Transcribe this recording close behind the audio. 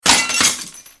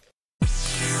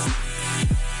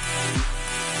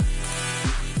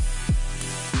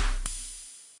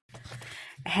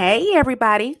Hey,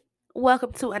 everybody.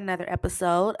 Welcome to another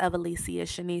episode of Alicia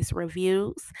Shanice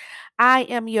Reviews. I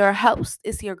am your host.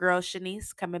 It's your girl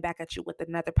Shanice coming back at you with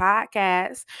another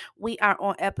podcast. We are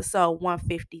on episode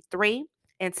 153,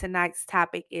 and tonight's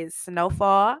topic is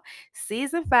Snowfall,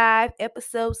 season 5,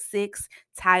 episode 6,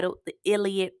 titled The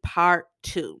Iliad Part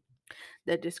 2.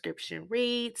 The description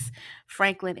reads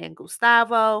Franklin and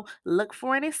Gustavo look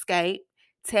for an escape.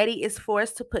 Teddy is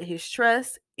forced to put his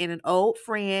trust in an old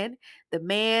friend. The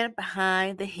man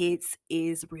behind the hits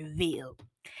is revealed.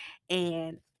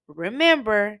 And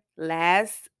remember,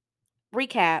 last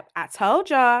recap, I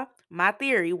told y'all my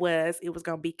theory was it was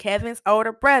going to be Kevin's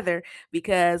older brother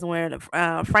because when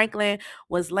Franklin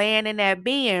was laying in that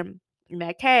bin, in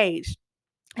that cage,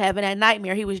 having that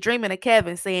nightmare, he was dreaming of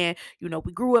Kevin saying,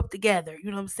 we grew up together.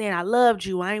 You know what I'm saying? I loved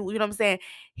you. I ain't, you know what I'm saying?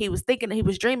 He was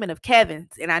dreaming of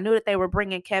Kevin's. And I knew that they were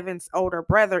bringing Kevin's older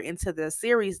brother into the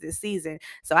series this season.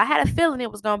 So I had a feeling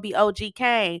it was going to be OG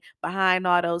Kane behind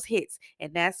all those hits.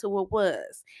 And that's who it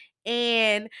was.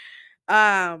 And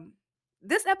um,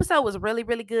 this episode was really,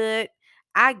 really good.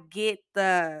 I get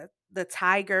the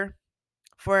tiger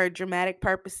for dramatic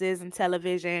purposes and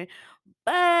television,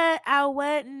 but I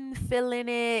wasn't feeling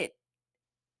it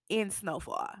in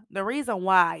Snowfall. The reason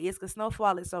why is because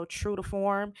Snowfall is so true to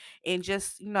form and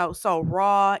just, so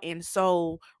raw and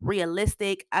so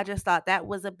realistic. I just thought that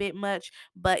was a bit much,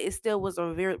 but it still was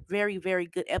a very, very, very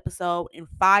good episode and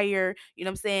fire. You know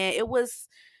what I'm saying? It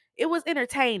was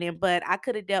entertaining, but I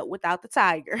could have dealt without the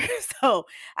tiger. So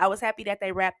I was happy that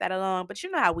they wrapped that along. But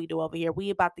you know how we do over here. We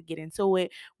about to get into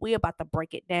it. We about to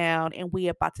break it down and we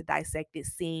about to dissect it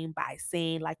scene by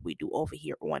scene like we do over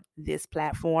here on this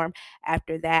platform.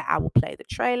 After that, I will play the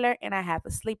trailer and I have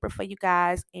a sleeper for you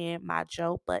guys in my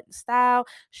Joe Button style.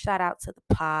 Shout out to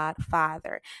the Pod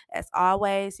Father. As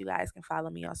always, you guys can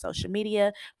follow me on social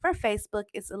media. For Facebook,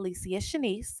 it's Alicia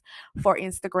Shanice. For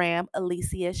Instagram,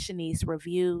 Alicia Shanice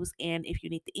Reviews. And if you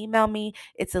need to email me,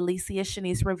 it's Alicia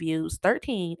Shanice Reviews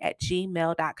 13 at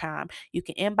gmail.com. You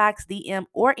can inbox, DM,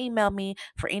 or email me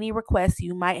for any requests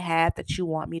you might have that you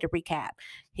want me to recap.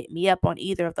 Hit me up on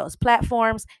either of those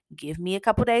platforms. Give me a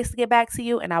couple days to get back to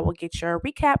you, and I will get your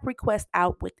recap request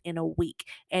out within a week.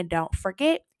 And don't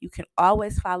forget, you can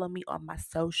always follow me on my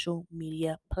social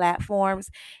media platforms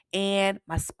and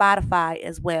my Spotify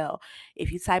as well.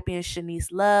 If you type in Shanice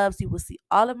Loves, you will see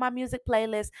all of my music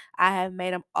playlists. I have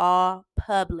made them all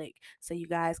public so you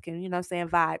guys can,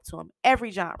 vibe to them,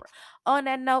 every genre. On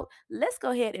that note, let's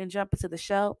go ahead and jump into the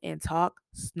show and talk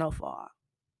Snowfall.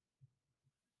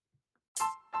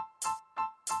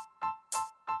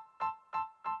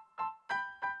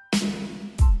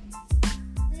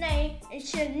 Name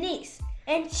is Shanice,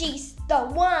 and she's the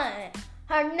one.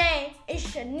 Her name is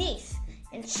Shanice,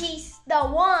 and she's the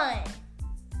one.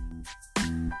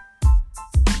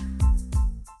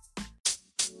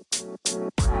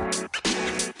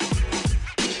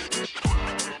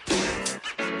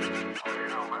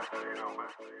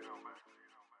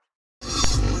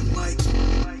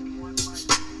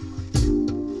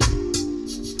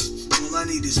 All I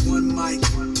need is one mic.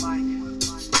 That's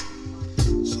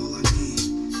all I need.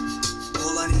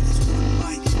 All I need is one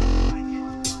mic.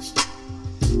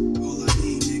 All I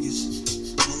need, niggas.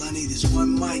 All I need is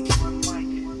one mic.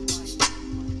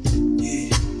 Yeah.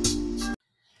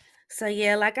 So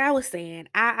yeah, like I was saying,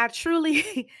 I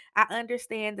truly I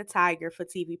understand the tiger for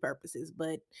TV purposes,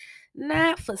 but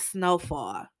not for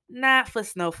Snowfall. Not for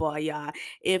Snowfall, y'all.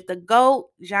 If the GOAT,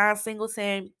 John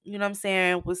Singleton,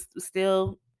 was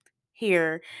still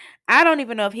here, I don't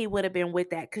even know if he would have been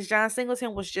with that because John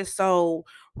Singleton was just so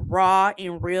raw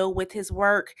and real with his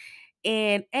work.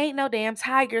 And ain't no damn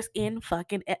tigers in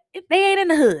fucking, they ain't in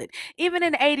the hood. Even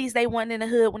in the 80s, they wasn't in the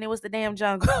hood when it was the damn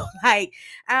jungle. Like,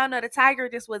 I don't know, the tiger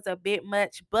just was a bit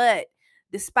much, but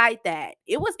despite that,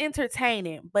 it was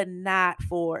entertaining, but not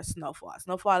for Snowfall.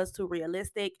 Snowfall is too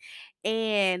realistic.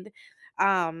 And,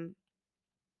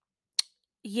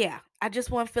 yeah, I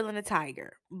just wasn't feeling the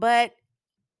tiger. But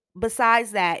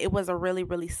besides that, it was a really,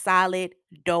 really solid,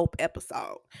 dope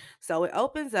episode. So it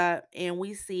opens up and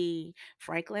we see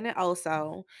Franklin and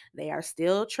Oso. They are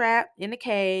still trapped in the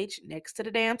cage next to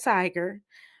the damn tiger.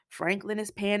 Franklin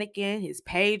is panicking. His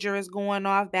pager is going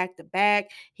off back to back.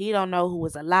 He don't know who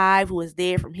was alive, who was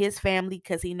dead from his family,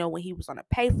 because he know when he was on a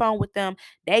payphone with them,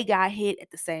 they got hit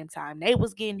at the same time they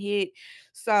was getting hit.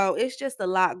 So it's just a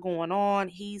lot going on.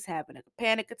 He's having a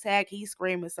panic attack. He's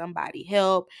screaming, somebody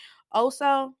help.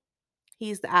 Also,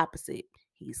 he's the opposite.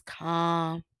 He's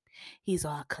calm. He's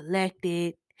all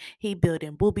collected. He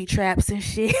building booby traps and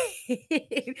shit.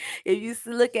 If you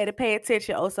look at it, pay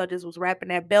attention. Also, just was wrapping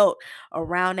that belt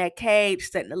around that cage,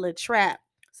 setting a little trap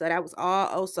So that was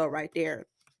all Oso right there.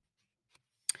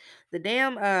 The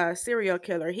damn serial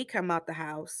killer, he come out the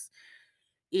house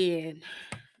and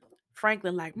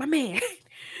Franklin like, my man.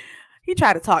 He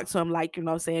tried to talk to him like, you know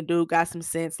what I'm saying, dude got some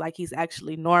sense, like he's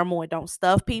actually normal and don't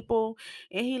stuff people.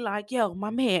 And he like, yo,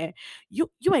 my man, you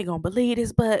ain't gonna believe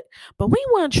this, but we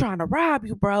weren't trying to rob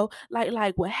you, bro.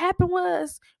 Like what happened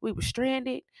was we were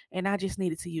stranded and I just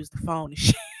needed to use the phone and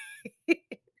shit.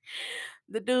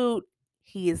 The dude,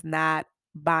 he is not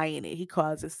buying it. He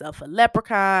calls himself a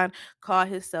leprechaun, call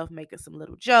himself making some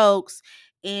little jokes.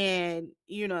 And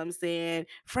you know what I'm saying?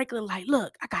 Franklin, like,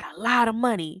 look, I got a lot of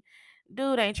money.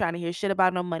 Dude ain't trying to hear shit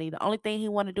about no money. The only thing he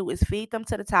want to do is feed them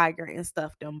to the tiger and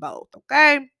stuff them both.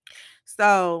 Okay.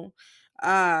 So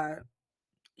uh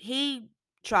he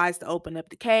tries to open up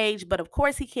the cage, but of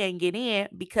course he can't get in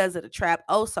because of the trap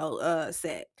Oso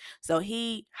set. So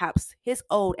he hops his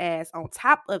old ass on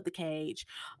top of the cage.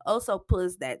 Oso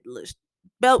pulls that little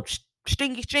belt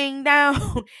stringy string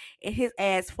down and his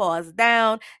ass falls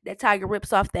down. That tiger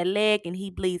rips off that leg and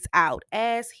he bleeds out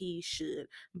as he should.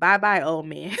 Bye bye, old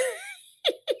man.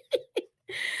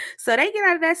 So they get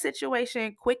out of that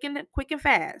situation quick and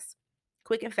fast.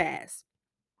 Quick and fast,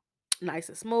 nice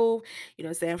and smooth. You know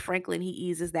what I'm saying? Franklin, he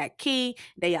eases that key.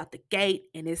 They out the gate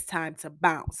and it's time to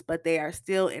bounce. But they are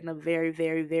still in a very,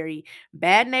 very, very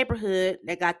bad neighborhood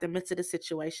that got them into the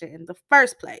situation in the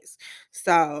first place.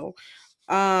 So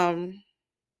um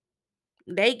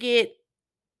they get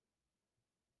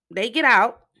they get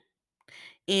out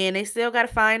and they still gotta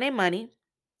find their money.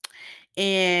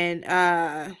 And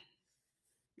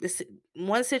this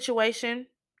one situation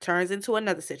turns into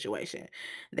another situation.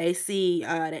 They see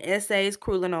the essays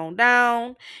cruising on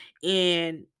down,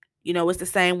 and you know it's the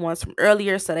same ones from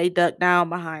earlier, so they duck down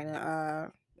behind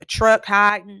a truck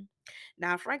hiding.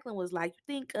 Now Franklin was like, "You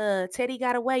think Teddy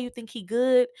got away? You think he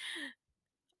good?"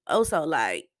 Also,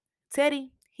 like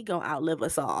Teddy, he gonna outlive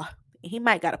us all. He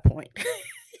might got a point.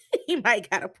 He might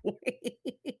got a point.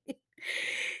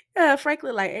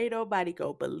 Franklin, like, ain't nobody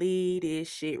go believe this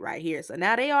shit right here. So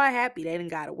now they are happy. They didn't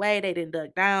got away. They didn't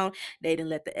duck down. They didn't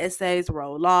let the essays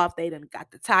roll off. They didn't got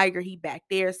the tiger. He back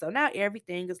there. So now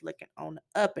everything is looking on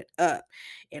the up and up.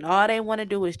 And all they want to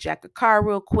do is jack a car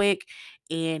real quick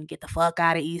and get the fuck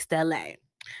out of East LA.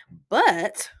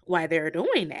 But while they're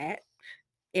doing that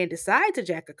and decide to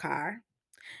jack a car,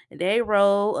 they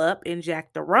roll up and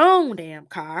jack the wrong damn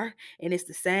car. And it's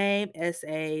the same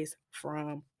essays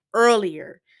from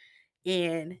earlier.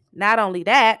 And not only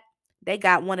that, they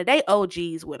got one of their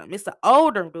OGs with them. It's an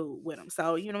older dude with them.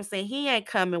 So, you know what I'm saying? He ain't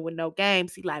coming with no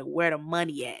games. He like, where the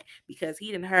money at? Because he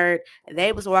didn't heard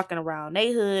they was walking around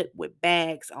they hood with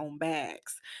bags on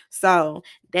bags. So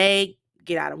they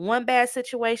get out of one bad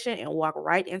situation and walk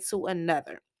right into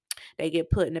another. They get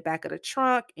put in the back of the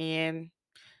trunk and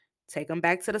take them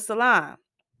back to the salon.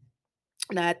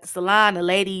 Now at the salon, the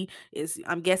lady is,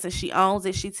 I'm guessing she owns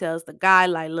it. She tells the guy,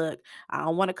 like, look, I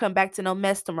don't want to come back to no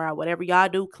mess tomorrow. Whatever y'all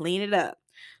do, clean it up.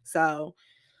 So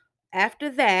after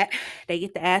that, they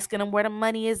get to asking them where the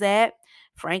money is at.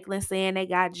 Franklin saying they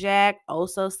got Jack,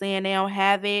 also saying they don't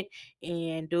have it.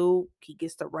 And dude, he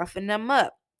gets to roughing them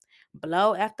up.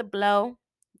 Blow after blow.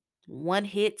 One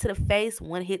hit to the face,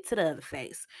 one hit to the other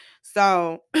face.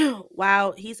 So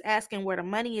while he's asking where the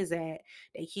money is at,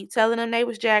 they keep telling him they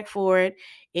was Jack for it.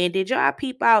 And did y'all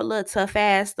peep out little tough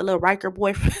ass, the little Riker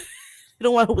boyfriend,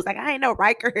 the one who was like, I ain't no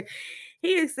Riker.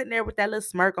 He is sitting there with that little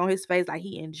smirk on his face, like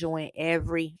he enjoying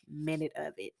every minute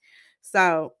of it.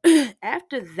 So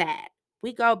after that,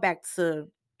 we go back to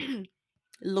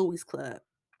Louis Club.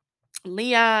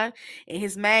 Leon and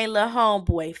his main little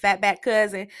homeboy, fatback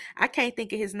cousin. I can't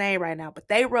think of his name right now, but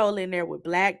they roll in there with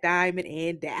Black Diamond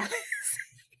and Dallas.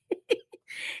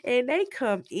 And they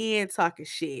come in talking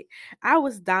shit. I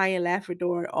was dying laughing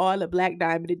during all the Black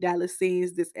Diamond and Dallas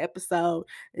scenes this episode.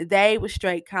 They was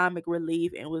straight comic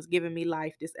relief and was giving me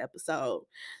life this episode.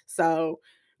 So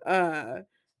uh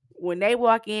when they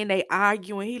walk in, they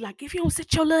arguing. He like, if you don't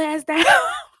sit your little ass down.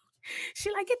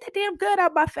 She like, get that damn gun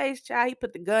out my face, child. He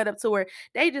put the gun up to her.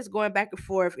 They just going back and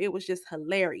forth. It was just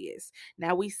hilarious.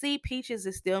 Now we see Peaches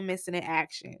is still missing in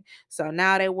action. So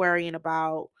now they're worrying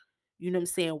about, you know what I'm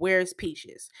saying, where's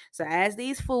Peaches? So as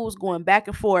these fools going back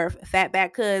and forth,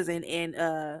 Fatback Cousin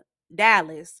and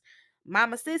Dallas,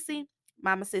 Mama Sissy,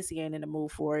 Mama Sissy ain't in the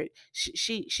mood for it.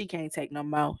 She can't take no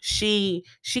more. She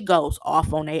goes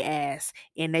off on their ass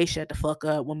and they shut the fuck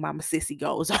up when Mama Sissy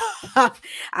goes off.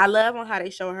 I love on how they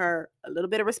show her a little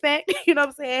bit of respect, you know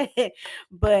what I'm saying?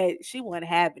 But she wasn't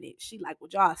having it. She like,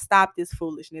 would y'all stop this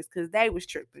foolishness? Because they was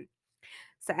tripping.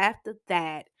 So after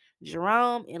that,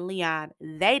 Jerome and Leon,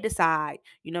 they decide,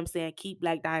 you know what I'm saying, keep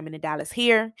Black Diamond and Dallas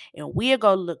here, and we'll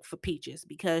go look for Peaches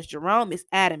because Jerome is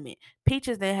adamant.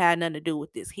 Peaches didn't have nothing to do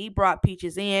with this. He brought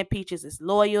Peaches in. Peaches is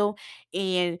loyal.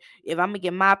 And if I'm going to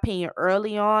give my opinion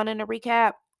early on in the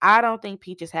recap, I don't think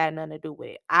Peaches had nothing to do with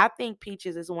it. I think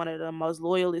Peaches is one of the most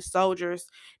loyalist soldiers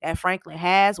that Franklin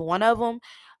has, one of them.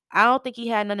 I don't think he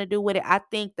had nothing to do with it. I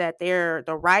think that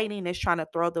the writing is trying to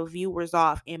throw the viewers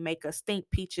off and make us think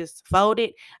Peaches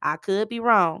folded. I could be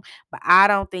wrong, but I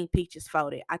don't think Peaches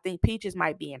folded. I think Peaches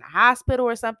might be in a hospital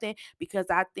or something because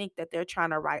I think that they're trying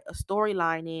to write a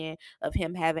storyline in of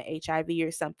him having HIV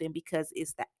or something because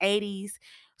it's the 80s.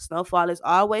 Snowfall is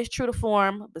always true to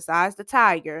form, besides the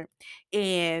tiger,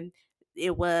 and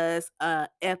it was a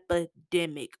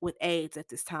epidemic with AIDS at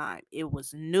this time. It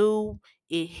was new,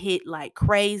 it hit like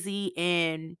crazy,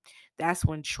 and that's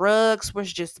when drugs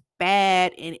was just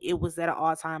bad and it was at an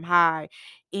all-time high,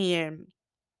 and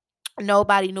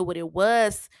nobody knew what it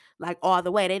was like all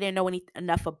the way. They didn't know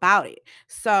enough about it.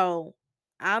 So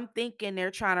I'm thinking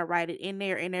they're trying to write it in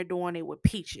there and they're doing it with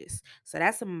Peaches. So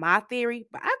that's my theory,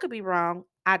 but I could be wrong.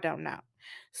 I don't know.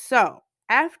 So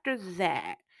after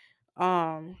that,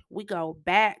 we go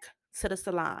back to the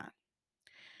salon.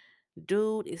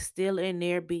 Dude is still in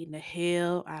there beating the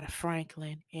hell out of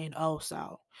Franklin and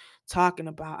Oso, talking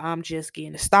about I'm just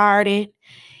getting started.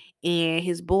 And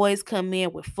his boys come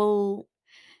in with food.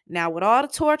 Now, with all the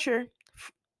torture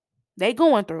they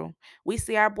going through, we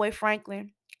see our boy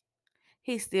Franklin.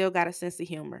 He still got a sense of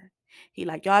humor. He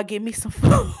like, y'all give me some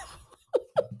food.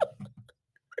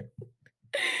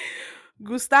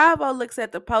 Gustavo looks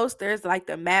at the posters, like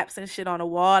the maps and shit on the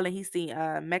wall, and he see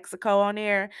Mexico on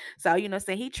there. So, you know what I'm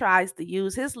saying? He tries to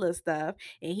use his little stuff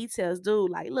and he tells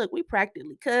dude, like, look, we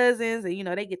practically cousins, and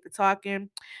they get to talking,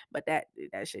 but that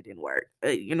shit didn't work.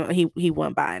 He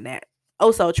wasn't buying that.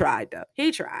 Oso tried though.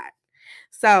 He tried.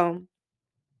 So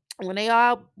when they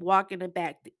all walk in the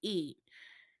back to eat,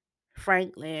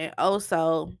 Franklin,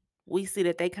 also we see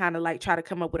that they kind of like try to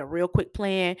come up with a real quick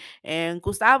plan, and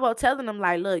Gustavo telling them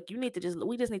like, look, we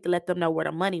just need to let them know where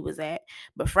the money was at.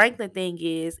 But Franklin thing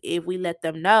is, if we let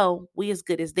them know, we as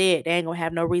good as dead. They ain't gonna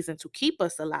have no reason to keep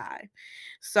us alive.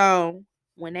 So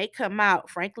when they come out,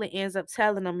 Franklin ends up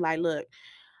telling them like, look,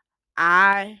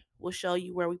 I will show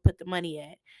you where we put the money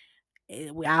at.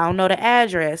 I don't know the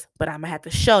address, but I'm gonna have to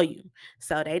show you.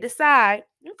 So they decide,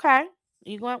 okay,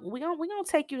 we gonna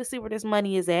take you to see where this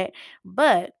money is at.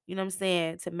 But you know what I'm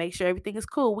saying, to make sure everything is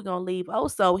cool, we're gonna leave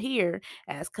Oso here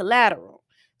as collateral.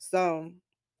 So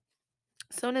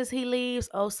soon as he leaves,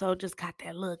 Oso just got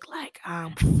that look like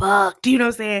I'm fucked. You know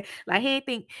what I'm saying? Like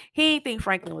he ain't think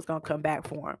Franklin was gonna come back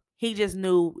for him. He just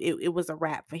knew it was a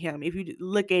wrap for him. If you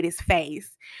look at his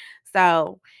face.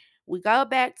 So we go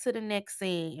back to the next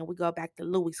scene and we go back to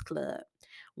Louis' club.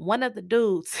 One of the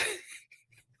dudes,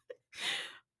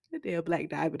 the damn Black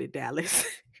Diamond in Dallas.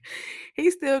 He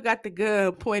still got the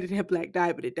gun pointed at Black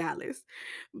Diamond in Dallas.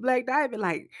 Black Diamond,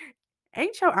 like,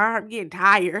 ain't your arm getting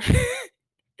tired?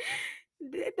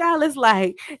 Dallas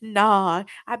like, nah,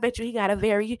 I bet you he got a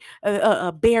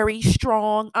very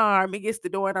strong arm. He gets the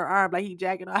door in her arm like he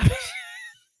jacking off.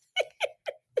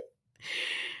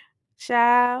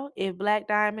 Child, if Black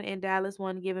Diamond and Dallas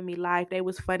wasn't giving me life, they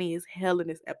was funny as hell in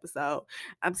this episode.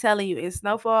 I'm telling you, in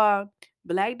Snowfall,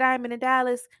 Black Diamond and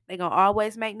Dallas, they gonna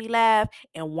always make me laugh,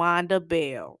 and Wanda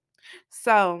Bell.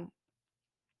 So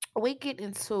we get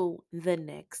into the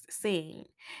next scene,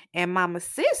 and Mama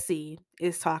Sissy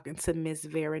is talking to Miss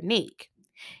Veronique.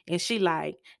 And she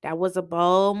like, that was a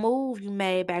bold move you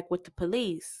made back with the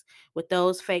police, with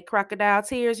those fake crocodile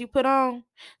tears you put on.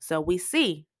 So we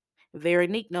see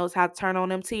Veronique knows how to turn on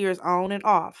them tears on and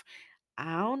off.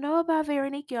 I don't know about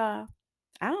Veronique, y'all.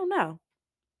 I don't know.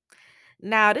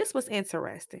 Now, this was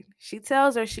interesting. She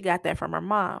tells her she got that from her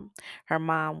mom. Her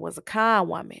mom was a con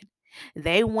woman.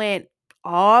 They went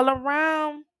all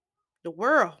around the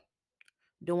world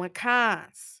doing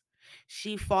cons.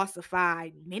 She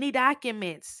falsified many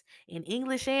documents in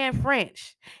English and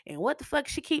French. And what the fuck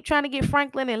she keep trying to get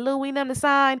Franklin and Louis them to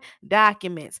sign?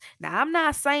 Documents. Now I'm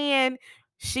not saying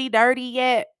she dirty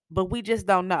yet, but we just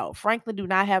don't know. Franklin do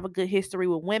not have a good history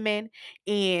with women,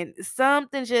 and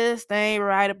something just ain't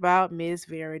right about Miss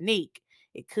Veronique.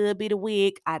 It could be the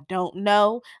wig. I don't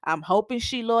know. I'm hoping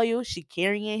she loyal. She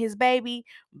carrying his baby,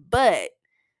 but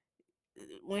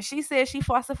when she said she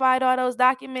falsified all those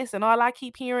documents and all I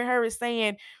keep hearing her is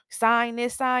saying, sign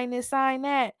this, sign this, sign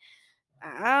that.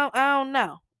 I don't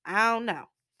know. I don't know.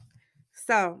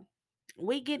 So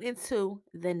we get into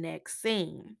the next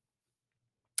scene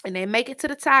and they make it to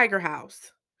the Tiger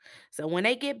House. So when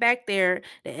they get back there,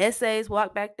 the essays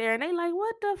walk back there and they like,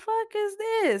 what the fuck is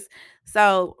this?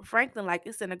 So Franklin like,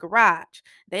 it's in the garage.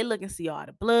 They look and see all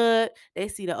the blood. They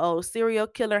see the old serial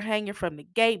killer hanging from the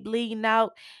gate bleeding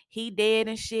out. He dead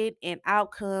and shit. And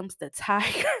out comes the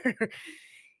tiger.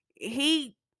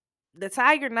 he the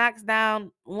tiger knocks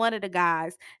down one of the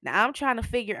guys. Now I'm trying to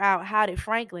figure out, how did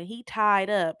Franklin, he tied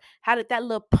up, how did that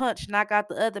little punch knock out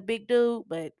the other big dude?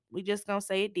 But we just gonna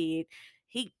say it did.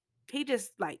 He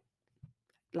just like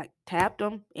tapped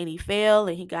him and he fell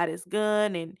and he got his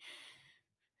gun and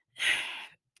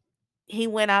he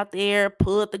went out there,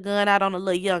 pulled the gun out on a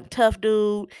little young tough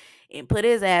dude and put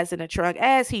his ass in the trunk,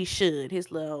 as he should,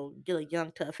 his little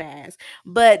young tough ass.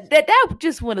 But that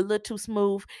just went a little too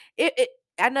smooth. It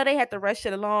I know they had to rush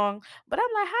it along, but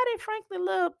I'm like, how did Franklin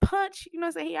little punch? You know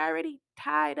what I'm saying? He already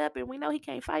tied up and we know he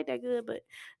can't fight that good, but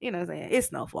you know what I'm saying? It's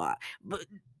Snowfall. But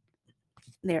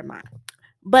never mind.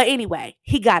 But anyway,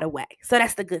 he got away. So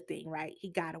that's the good thing, right?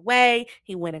 He got away.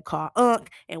 He went and called Unc.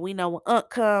 And we know when Unc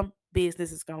come,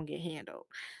 business is gonna get handled.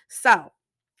 So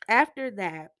after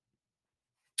that,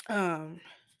 um,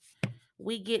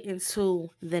 we get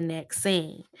into the next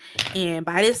scene. And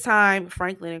by this time,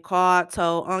 Franklin and Carl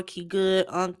told Unc he good.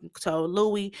 Unc told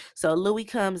Louie. So Louie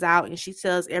comes out and she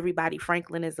tells everybody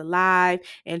Franklin is alive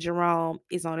and Jerome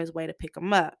is on his way to pick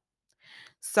him up.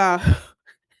 So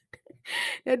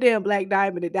that damn Black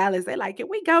Diamond in Dallas, they like, can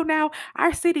we go now?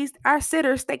 Our sitters,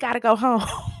 they gotta go home.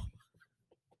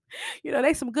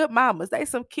 They some good mamas. They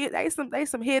some kid. They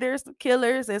some hitters, some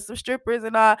killers, and some strippers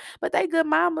and all. But they good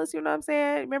mamas. You know what I'm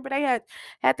saying? Remember they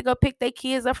had to go pick their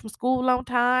kids up from school on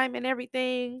time and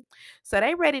everything. So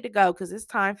they ready to go because it's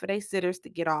time for their sitters to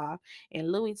get off. And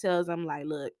Louis tells them like,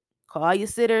 look, call your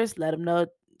sitters, let them know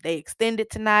they extended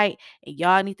tonight, and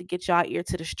y'all need to get y'all ear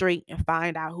to the street and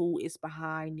find out who is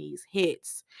behind these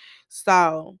hits.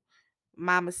 So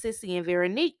Mama Sissy and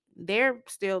Veronique, they're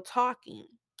still talking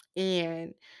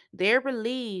and they're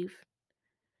relieved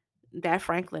that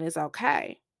Franklin is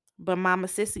okay. But Mama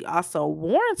Sissy also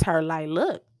warns her, like,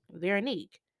 look,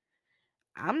 Veronique,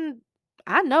 I'm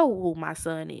I know who my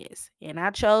son is, and I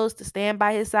chose to stand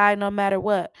by his side no matter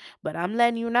what. But I'm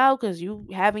letting you know, because you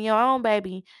having your own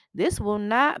baby, this will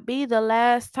not be the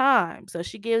last time. So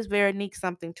she gives Veronique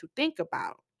something to think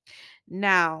about.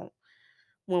 Now,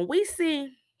 when we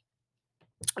see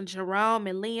Jerome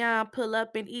and Leon pull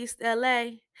up in East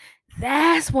LA,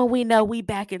 that's when we know we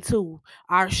back into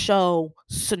our show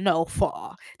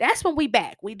Snowfall. That's when we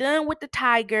back. We done with the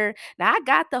tiger. Now I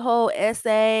got the whole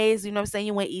essays, you know what I'm saying?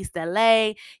 You went East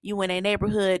LA, you in a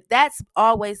neighborhood. That's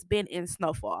always been in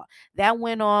Snowfall. That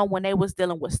went on when they was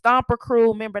dealing with Stomper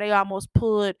Crew. Remember they almost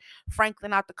put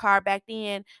Franklin out the car back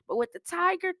then. But with the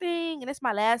tiger thing, and it's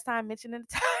my last time mentioning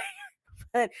the tiger,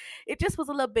 but it just was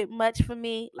a little bit much for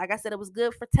me. Like I said, it was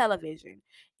good for television.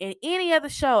 In any other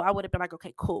show, I would have been like,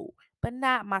 okay, cool, but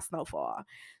not my Snowfall.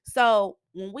 So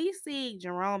when we see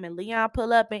Jerome and Leon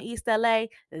pull up in East LA,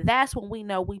 that's when we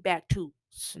know we back to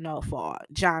Snowfall,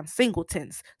 John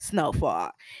Singleton's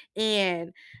Snowfall.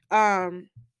 And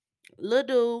little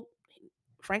dude,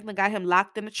 Franklin got him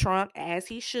locked in the trunk as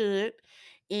he should.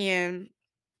 And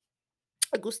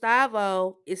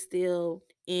Gustavo is still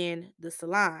in the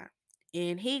salon.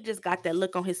 And he just got that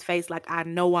look on his face like, I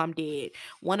know I'm dead.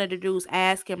 One of the dudes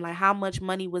asked him like how much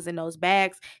money was in those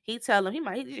bags. He tell him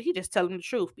he just tell him the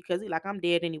truth because he like, I'm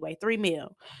dead anyway, 3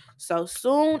 mil. So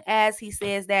soon as he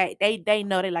says that, they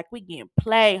know they like, we getting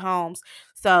play, Holmes.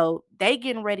 So they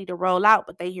getting ready to roll out,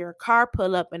 but they hear a car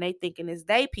pull up and they thinking it's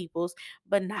they people's,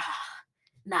 but nah,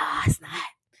 it's not.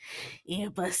 Yeah,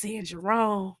 but seeing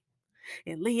Jerome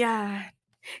and Leon,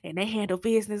 and they handle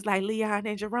business like Leon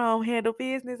and Jerome handle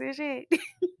business and shit.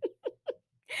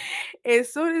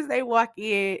 As soon as they walk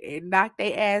in and knock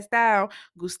their ass down,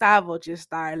 Gustavo just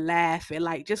started laughing,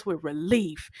 like just with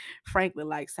relief. Franklin,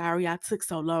 like, sorry I took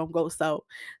so long, go so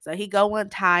he go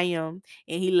untie him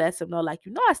and he lets him know, like,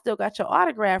 I still got your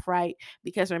autograph, right?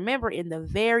 Because remember, in the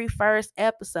very first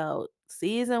episode,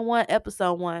 season 1,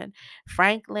 episode 1,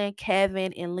 Franklin,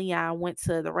 Kevin, and Leon went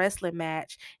to the wrestling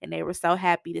match and they were so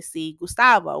happy to see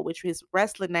Gustavo, which his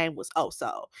wrestling name was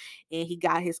Oso, and he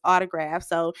got his autograph.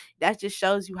 So that just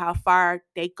shows you how far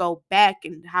they go back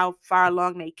and how far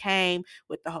along they came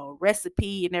with the whole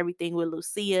recipe and everything with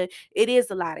Lucia. It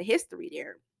is a lot of history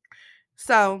there.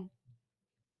 So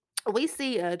we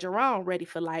see Jerome ready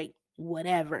for like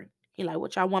whatever. He like,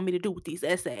 what y'all want me to do with these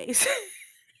essays?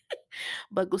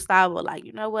 But Gustavo like,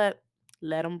 you know what?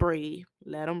 Let them breathe.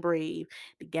 Let them breathe.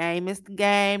 The game is the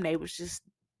game. They was just,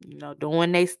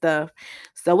 doing their stuff.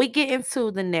 So we get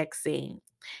into the next scene.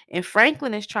 And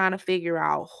Franklin is trying to figure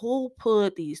out who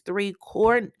put these three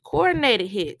coordinated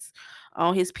hits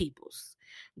on his peoples.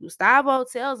 Gustavo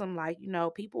tells him, like,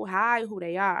 people hide who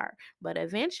they are, but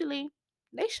eventually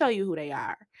they show you who they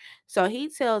are. So he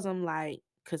tells him, like,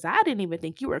 because I didn't even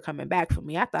think you were coming back for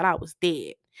me. I thought I was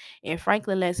dead. And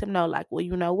Franklin lets him know, like, well,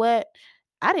 you know what?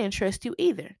 I didn't trust you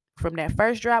either. From that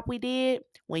first drop we did,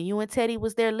 when you and Teddy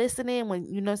was there listening, when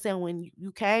when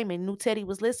you came and knew Teddy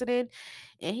was listening,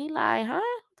 and he like, huh?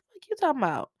 What you talking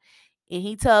about? And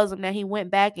he tells him that he went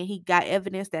back and he got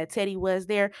evidence that Teddy was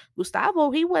there.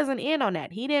 Gustavo, he wasn't in on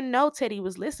that. He didn't know Teddy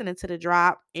was listening to the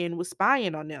drop and was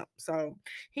spying on them. So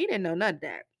he didn't know none of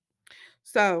that.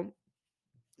 So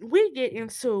we get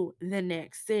into the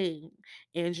next scene.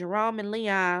 And Jerome and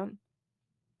Leon,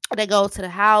 they go to the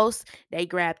house, they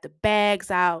grab the bags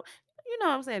out. You know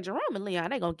what I'm saying? Jerome and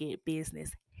Leon, they gonna get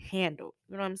business handled.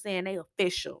 You know what I'm saying? They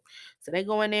official. So they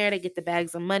go in there, they get the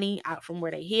bags of money out from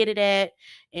where they hid it at,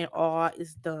 and all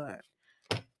is done.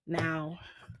 Now,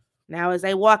 now as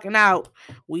they walking out,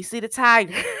 we see the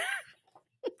tiger.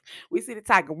 We see the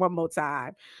tiger one more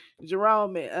time.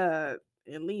 Jerome and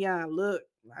Leon look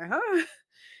like, huh?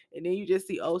 And then you just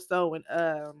see Oso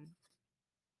and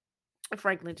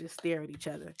Franklin just stare at each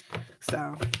other.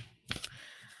 So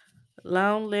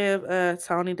long live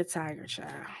Tony the Tiger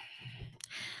Child.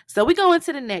 So we go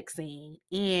into the next scene,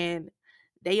 and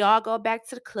they all go back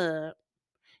to the club.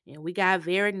 And we got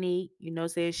Veronique,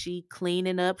 saying she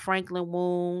cleaning up Franklin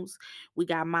wounds. We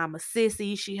got Mama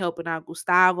Sissy, she helping out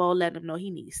Gustavo, letting him know he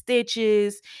needs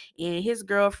stitches. And his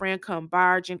girlfriend come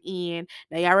barging in.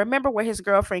 Now y'all remember where his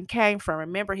girlfriend came from.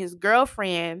 Remember his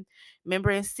girlfriend,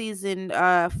 remember in season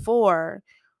 4,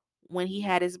 when he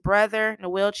had his brother in a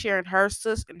wheelchair and her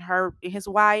sister and his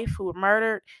wife who were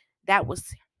murdered, that was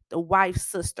the wife's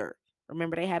sister.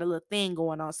 Remember, they had a little thing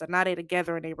going on. So now they're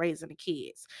together and they raising the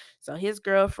kids. So his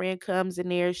girlfriend comes in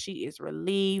there. She is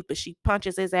relieved, but she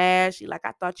punches his ass. She like,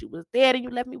 I thought you was dead and you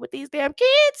left me with these damn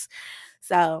kids.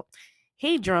 So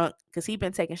he drunk because he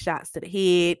been taking shots to the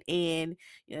head, and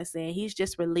you know what I'm saying, he's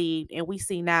just relieved. And we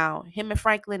see now him and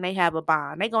Franklin, they have a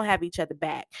bond. They gonna have each other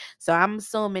back. So I'm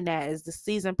assuming that as the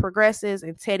season progresses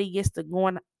and Teddy gets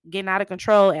to getting out of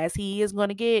control as he is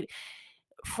gonna get,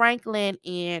 Franklin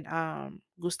and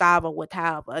Gustavo would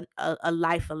have a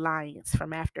life alliance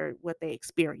from after what they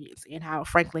experienced and how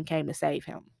Franklin came to save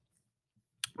him.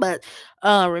 But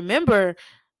remember,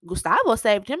 Gustavo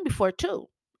saved him before too.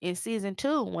 In season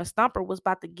 2, when Stumper was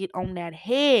about to get on that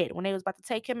head, when they was about to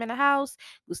take him in the house,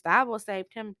 Gustavo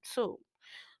saved him too.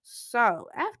 So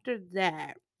after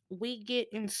that, we get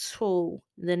into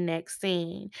the next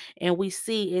scene, and we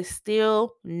see it's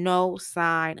still no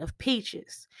sign of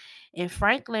Peaches. And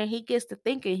Franklin, he gets to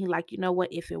thinking, he like, you know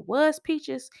what? If it was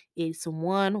Peaches, it's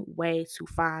one way to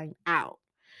find out.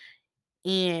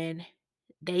 And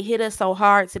they hit us so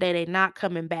hard today, they not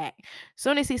coming back.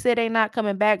 Soon as he said they not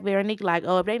coming back, Veronique like,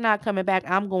 oh, if they not coming back,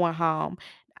 I'm going home.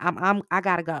 I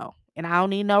gotta go, and I don't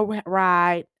need no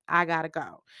ride. I gotta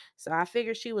go. So I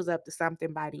figured she was up to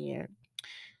something by the end.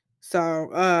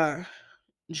 So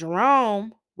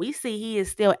Jerome, we see he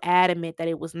is still adamant that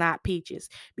it was not Peaches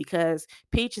because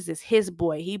Peaches is his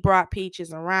boy. He brought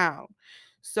Peaches around.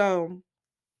 So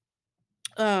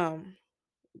um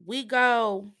we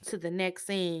go to the next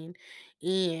scene,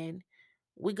 and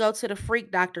we go to the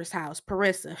freak doctor's house,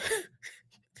 Parissa.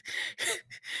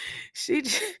 she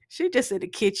she just in the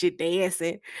kitchen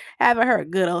dancing, having her a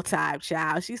good old time,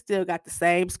 child. She still got the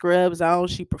same scrubs on.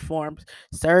 She performed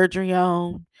surgery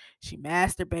on. She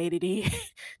masturbated in.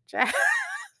 Child,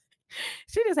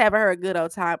 she just having her a good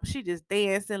old time. She just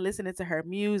dancing, listening to her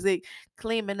music,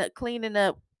 cleaning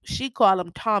up. She call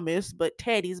him Thomas, but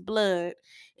Teddy's blood.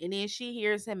 And then she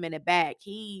hears him in the back.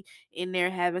 He in there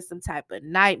having some type of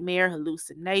nightmare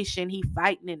hallucination. He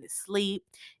fighting in his sleep,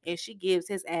 and she gives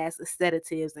his ass the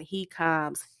sedatives, and he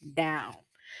calms down.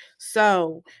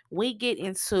 So we get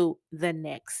into the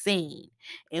next scene,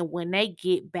 and when they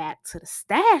get back to the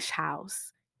stash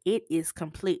house, it is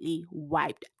completely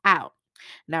wiped out.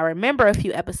 Now, remember a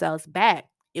few episodes back,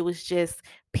 it was just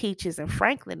Peaches and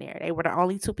Franklin there. They were the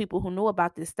only two people who knew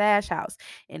about this stash house.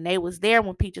 And they was there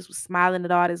when Peaches was smiling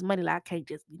at all this money. Like, I can't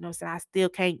just, what I'm saying, I still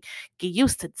can't get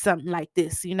used to something like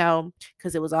this,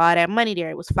 because it was all that money there.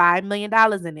 It was $5 million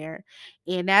in there.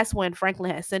 And that's when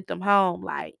Franklin had sent them home.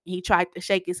 Like, he tried to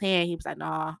shake his hand. He was like,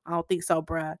 nah, I don't think so,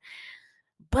 bruh.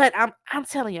 But I'm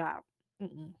telling y'all,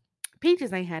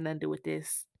 Peaches ain't had nothing to do with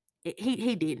this.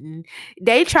 He didn't.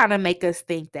 They trying to make us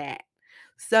think that.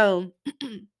 So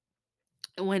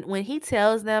when he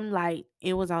tells them like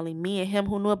it was only me and him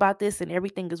who knew about this and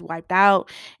everything is wiped out,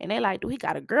 and they like, do he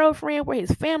got a girlfriend? Where his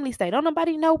family stay? Don't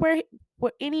nobody know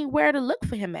anywhere to look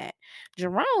for him at.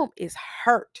 Jerome is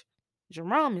hurt.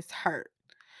 Jerome is hurt.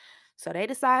 So they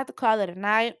decide to call it a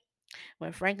night.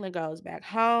 When Franklin goes back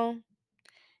home,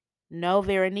 no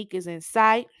Veronique is in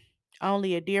sight.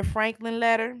 Only a Dear Franklin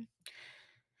letter.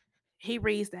 He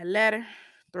reads that letter,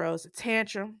 throws a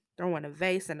tantrum, throwing a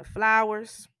vase and the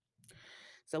flowers.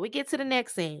 So we get to the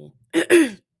next scene.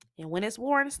 And when it's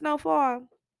war and snowfall,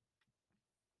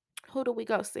 who do we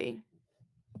go see?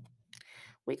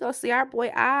 We go see our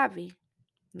boy Ivy.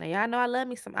 Now y'all know I love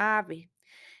me some Ivy.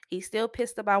 He's still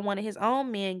pissed about one of his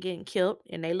own men getting killed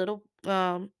in their little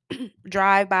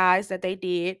drive-bys that they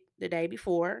did the day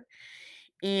before.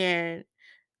 And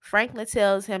Franklin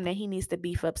tells him that he needs to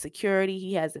beef up security.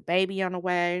 He has a baby on the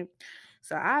way.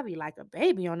 So I be like, a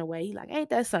baby on the way. He like, ain't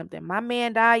that something? My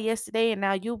man died yesterday, and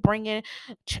now you bringing,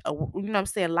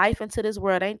 life into this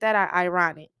world. Ain't that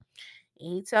ironic?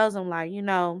 And he tells him like,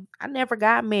 I never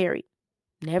got married,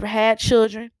 never had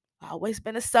children. Always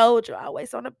been a soldier,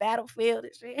 always on the battlefield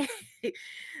and shit.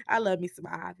 I love me some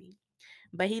Ivy.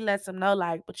 But he lets him know,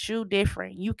 like, but you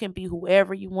different. You can be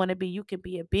whoever you want to be. You can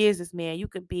be a businessman. You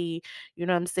could be,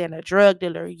 a drug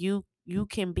dealer. You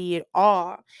can be it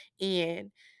all.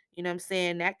 And,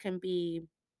 that can be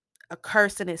a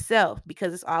curse in itself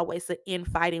because it's always an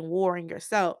infighting war in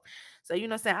yourself. So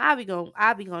Ivy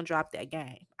gonna drop that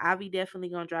game. Ivy definitely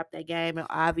gonna drop that game, and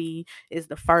Ivy is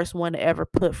the first one to ever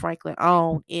put Franklin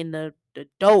on in the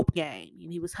dope game.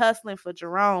 And he was hustling for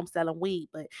Jerome selling weed,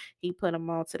 but he put him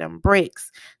on to them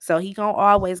bricks. So he gonna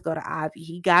always go to Ivy.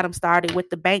 He got him started with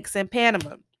the banks in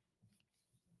Panama,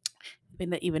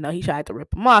 even though he tried to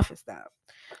rip him off and stuff.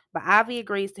 But Ivy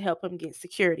agrees to help him get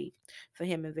security for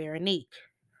him and Veronique.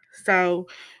 So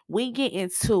we get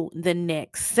into the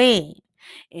next scene,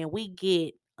 and we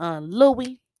get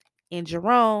Louis and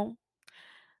Jerome,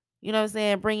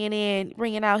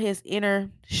 bringing out his inner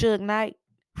Suge Knight,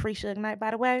 free Suge Knight,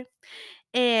 by the way.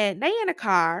 And they in a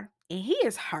car, and he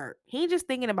is hurt. He just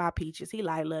thinking about Peaches. He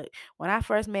like, look, when I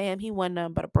first met him, he wasn't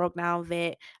nothing but a broke down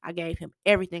vet. I gave him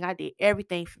everything. I did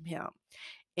everything from him.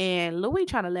 And Louis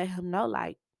trying to let him know,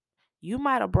 like, you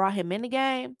might have brought him in the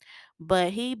game,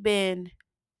 but he been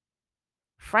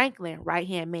Franklin, right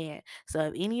hand man. So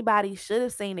if anybody should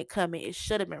have seen it coming, it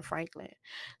should have been Franklin.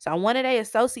 So one of their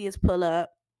associates pull up,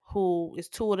 who is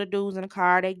two of the dudes in the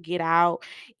car. They get out,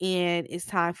 and it's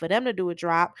time for them to do a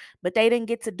drop, but they didn't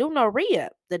get to do no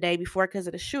re-up the day before because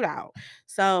of the shootout.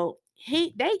 So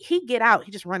he get out.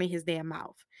 He just running his damn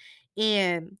mouth,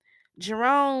 and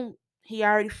Jerome. He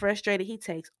already frustrated. He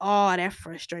takes all that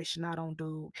frustration out on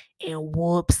dude and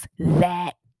whoops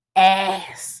that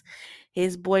ass.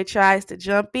 His boy tries to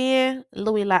jump in.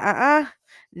 Louis like,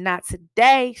 not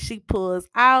today. She pulls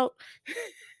out.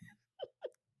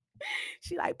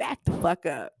 She like, back the fuck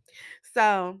up.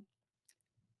 So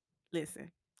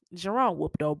listen, Jerome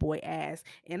whooped old boy ass.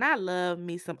 And I love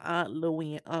me some Aunt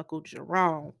Louie and Uncle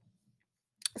Jerome.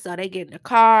 So they get in the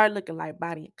car looking like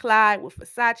Bonnie and Clyde with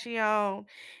Versace on.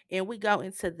 And we go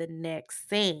into the next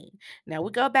scene. Now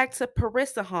we go back to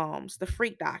Parissa Holmes, the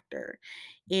freak doctor.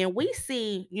 And we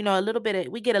see, we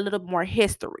get a little more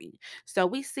history. So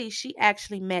we see she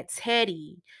actually met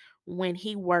Teddy when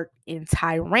he worked in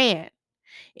Tehran.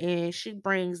 And she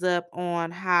brings up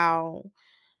on how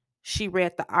she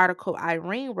read the article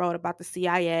Irene wrote about the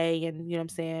CIA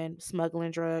and,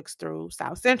 smuggling drugs through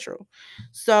South Central.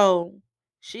 So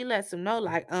she lets him know,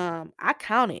 like, I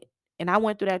counted and I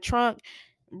went through that trunk.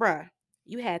 Bruh,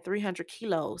 you had 300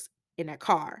 kilos in that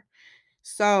car.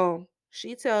 So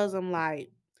she tells him, like,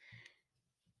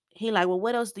 he like, well,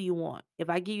 what else do you want? If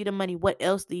I give you the money, what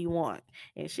else do you want?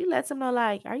 And she lets him know,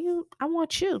 like, I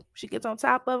want you. She gets on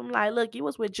top of him, like, look, you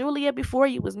was with Julia before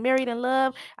you was married in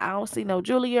love. I don't see no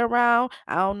Julia around.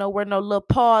 I don't know where no little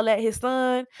Paul at, his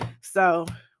son. So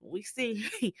we see,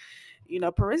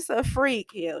 Parissa a freak.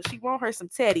 Hell, she want her some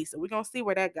Teddy. So we're gonna see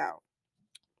where that go.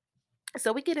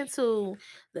 So we get into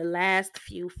the last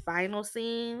few final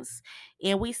scenes,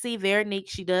 and we see Veronique.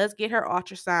 She does get her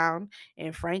ultrasound,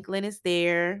 and Franklin is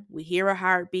there. We hear a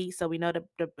heartbeat, so we know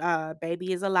the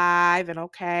baby is alive and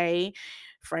okay.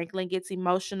 Franklin gets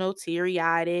emotional,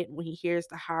 teary-eyed when he hears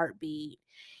the heartbeat,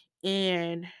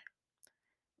 and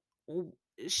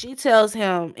she tells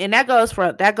him, and that goes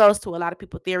to a lot of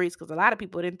people theories because a lot of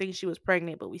people didn't think she was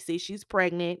pregnant, but we see she's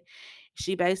pregnant.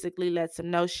 She basically lets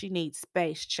him know she needs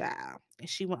space, child, and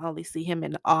she will only see him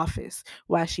in the office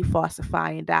while she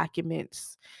falsifying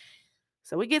documents.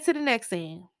 So we get to the next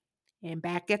scene, and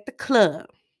back at the club,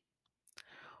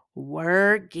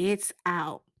 word gets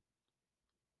out,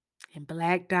 and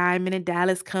Black Diamond and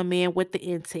Dallas come in with the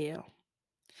intel,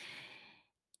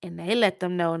 and they let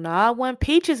them know, no, it wasn't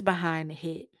Peaches behind the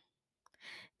hit.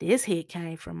 This hit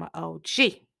came from an OG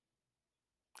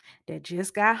that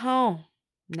just got home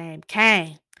named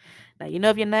Kane. Now, you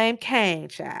know if your name Kane,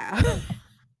 child.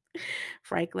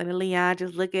 Franklin and Leon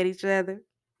just look at each other.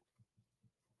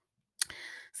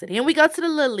 So then we go to the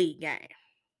Little League game.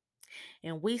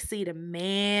 And we see the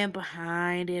man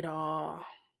behind it all,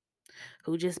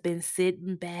 who just been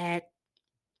sitting back,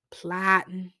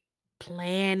 plotting,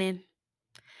 planning.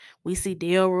 We see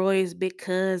Delroy's big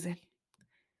cousin,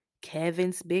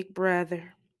 Kevin's big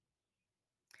brother.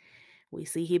 We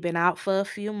see he been out for a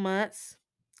few months.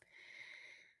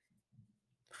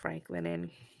 Franklin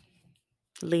and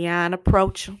Leon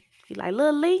approach him. He like,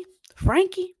 Lil Lee,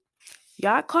 Frankie,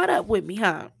 y'all caught up with me,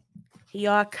 huh? He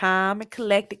all calm and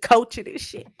collected, coaching and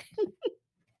shit.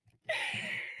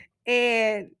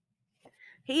 And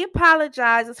he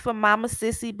apologizes for Mama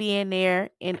Sissy being there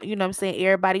and, you know what I'm saying,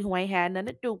 everybody who ain't had nothing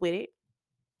to do with it.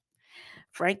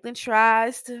 Franklin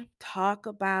tries to talk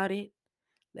about it.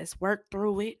 Let's work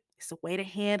through it. It's a way to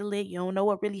handle it. You don't know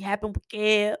what really happened with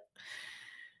Gab.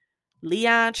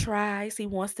 Leon tries. He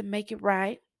wants to make it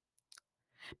right.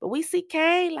 But we see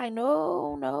Kane like,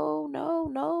 no, no, no,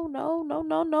 no, no, no,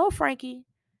 no, no, Frankie.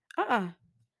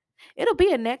 It'll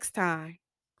be a next time.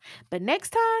 But next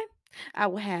time, I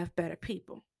will have better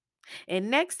people.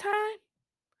 And next time,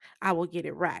 I will get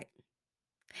it right.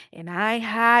 And I ain't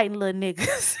hiding little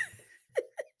niggas.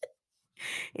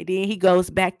 And then he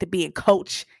goes back to being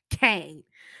Coach Kane.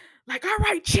 Like, all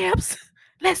right, champs,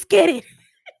 let's get it.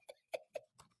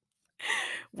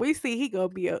 We see he gonna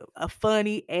be a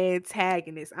funny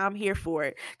antagonist. I'm here for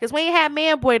it. Because we ain't have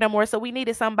Man Boy no more, so we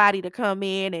needed somebody to come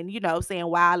in and, saying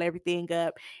wild everything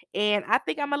up. And I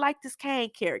think I'm gonna like this Kane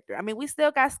character. I mean, we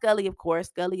still got Scully, of course.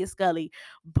 Scully is Scully.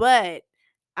 But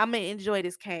I'm gonna enjoy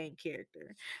this Kane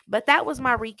character. But that was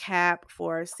my recap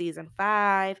for season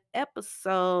 5,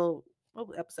 episode.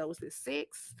 What episode was this?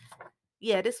 6?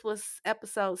 Yeah, this was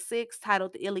episode 6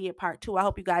 titled The Iliad Part 2. I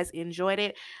hope you guys enjoyed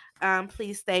it.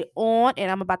 Please stay on, and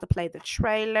I'm about to play the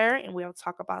trailer, and we'll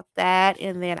talk about that.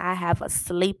 And then I have a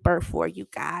sleeper for you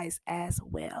guys as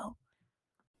well.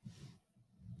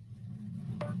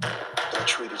 I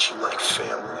treated you like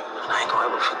family. I ain't gonna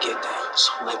ever forget that,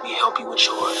 so let me help you with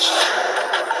yours.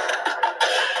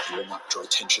 You will not draw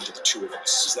attention to the two of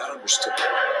us. Is that understood?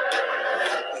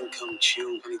 I can come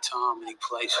chill anytime, any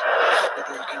place.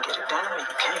 Either you can get it done or you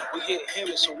can't. We hit him,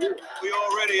 it's a war. We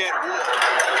already at war.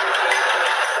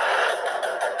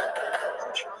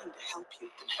 I'm trying to help you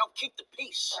and help keep the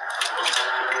peace.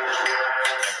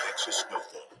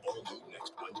 Snowfall, all new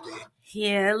next Monday.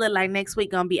 Yeah, it look like next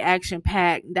week gonna be action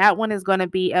packed. That one is gonna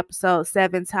be episode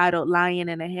 7 titled "Lion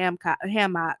in a Hammock."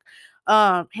 Hammock.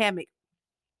 I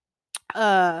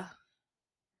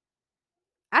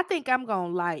think I'm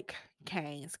gonna like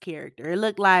Kane's character. It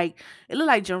looked like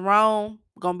Jerome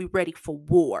gonna be ready for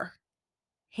war.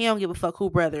 He don't give a fuck who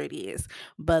brother it is.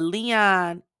 But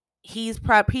Leon, he's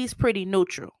pretty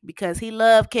neutral because he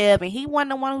loved Kev and he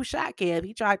wasn't the one who shot Kev.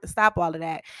 He tried to stop all of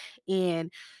that.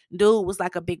 And dude was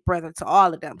like a big brother to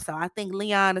all of them. So I think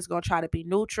Leon is gonna try to be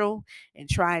neutral and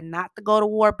try not to go to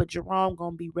war, but Jerome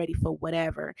gonna be ready for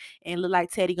whatever. And look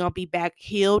like Teddy gonna be back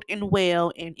healed and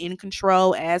well and in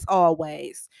control as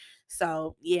always.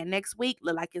 So yeah, next week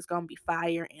look like it's gonna be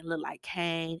fire and look like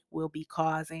Kane will be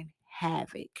causing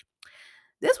havoc.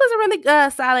 This was a really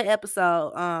solid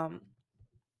episode.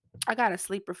 I got a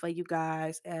sleeper for you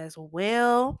guys as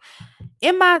well.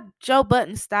 In my Joe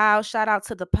Button style, shout out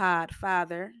to the pod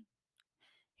father.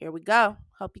 Here we go.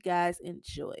 Hope you guys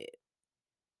enjoy it.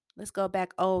 Let's go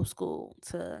back old school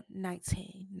to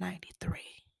 1993.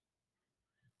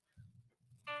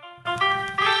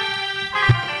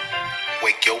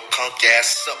 Wake your punk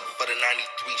ass up for the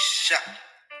 93 shot.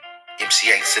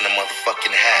 MC8's in the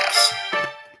motherfucking house.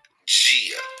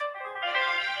 Gia.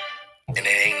 And it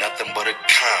ain't nothing but a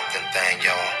Compton thing,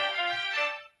 y'all.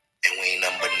 And we ain't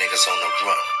nothing but niggas on the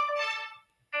run.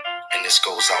 And this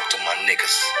goes out to my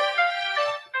niggas.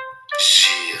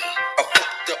 Gia. A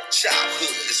fucked up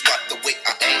childhood is not the way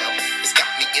I am. It's got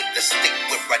me in the state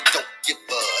where I don't give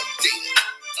a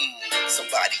damn.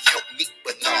 Somebody help me,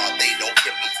 but nah, they don't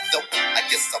hear me though. I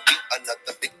guess I'll be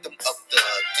another victim of the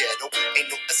ghetto. Ain't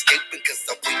no escaping cause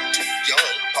I'm way too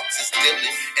young. Pops is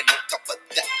dealing, and on top of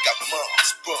that, got mom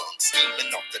sprung,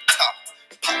 scheming off the top.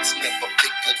 Pops never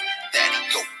figured that he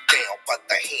go down by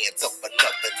the hands of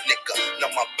another nigga.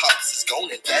 Now my pops is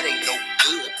gone and that ain't no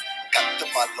good. Got to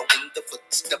follow in the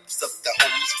footsteps of the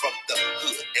homies from the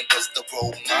hood and was the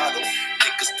role model.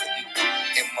 Niggas putting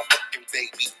food in my fucking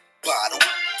baby bottle.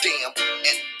 Damn,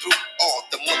 and through all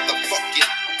the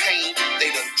motherfucking pain, they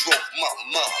done drove my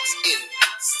mom's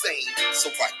insane.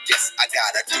 So I guess I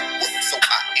gotta do work so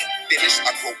I finish.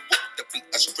 I grow up to be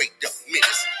a straight up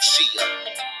menace. She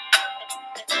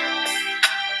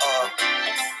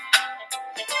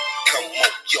come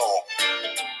on, y'all.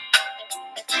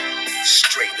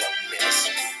 Straight up menace.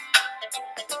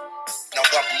 Now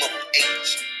I'm of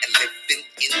age and living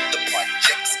in the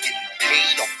projects, getting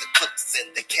paid off the clips and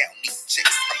the county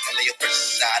checks. I'm telling you,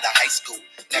 fresh out of high school,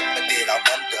 never did I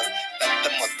wonder that the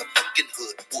motherfucking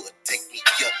hood would take me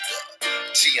under.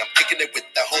 Gee, I'm kicking it with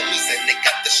the homies and they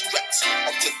got the straps.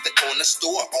 Off to the corner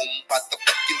store, owned by the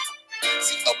fucking.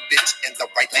 See a bitch in the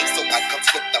right lane, so I comes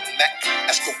with the Mac.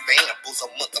 Astro Van pulls a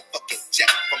motherfucking jack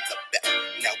from the back.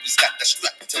 Now we got the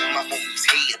strap to my homie's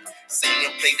head,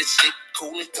 saying play the shit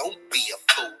cool and don't be a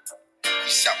fool. We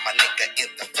shot my nigga in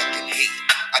the fucking head.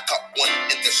 I caught one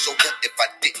in the shoulder. If I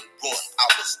didn't run, I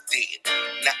was dead.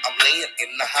 Now I'm laying in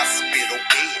the hospital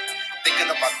bed, thinking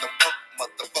about the punk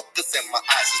motherfuckers and my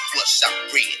eyes is bloodshot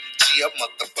red. Chia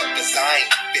motherfuckers, I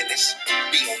ain't finished.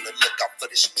 Be on the lookout for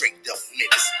the straight up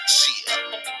menace. Chia.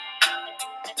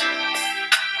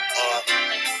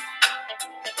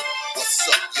 What's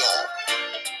up, y'all?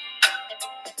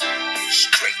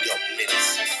 Straight up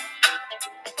menace.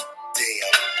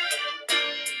 Damn.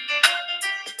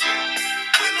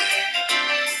 Really?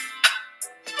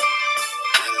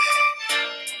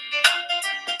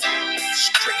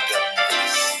 Straight up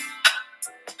menace.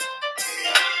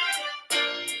 Damn.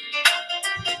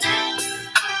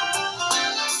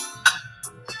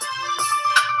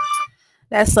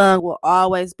 That song will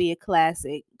always be a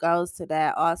classic. Goes to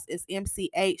that. Also, it's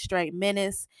MC8 Straight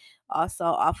Menace. Also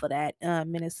off of that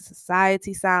Menace to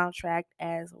Society soundtrack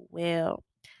as well.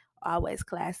 Always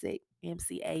classic.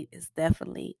 MC8 is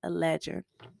definitely a legend.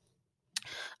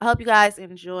 I hope you guys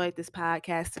enjoyed this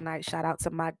podcast tonight. Shout out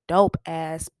to my dope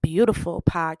ass, beautiful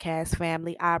podcast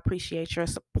family. I appreciate your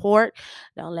support.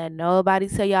 Don't let nobody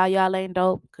tell y'all ain't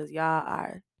dope, because y'all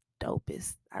are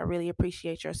dopest. I really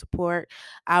appreciate your support.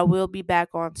 I will be back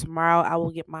on tomorrow. I will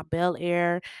get my Bel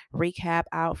Air recap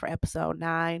out for episode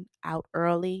 9 out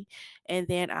early. And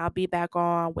then I'll be back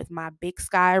on with my Big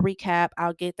Sky recap.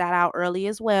 I'll get that out early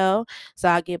as well. So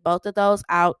I'll get both of those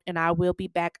out, and I will be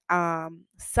back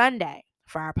Sunday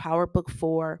for our Power Book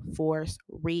 4 Force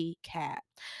recap.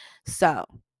 So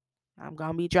I'm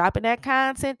going to be dropping that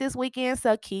content this weekend,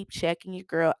 so keep checking your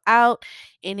girl out.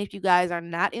 And if you guys are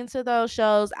not into those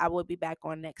shows, I will be back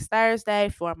on next Thursday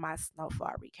for my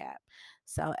Snowfall recap.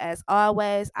 So as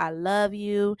always, I love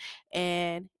you,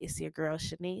 and it's your girl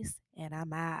Shanice, and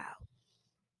I'm out.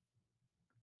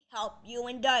 Hope you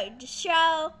enjoyed the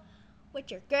show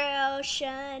with your girl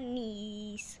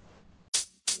Shanice.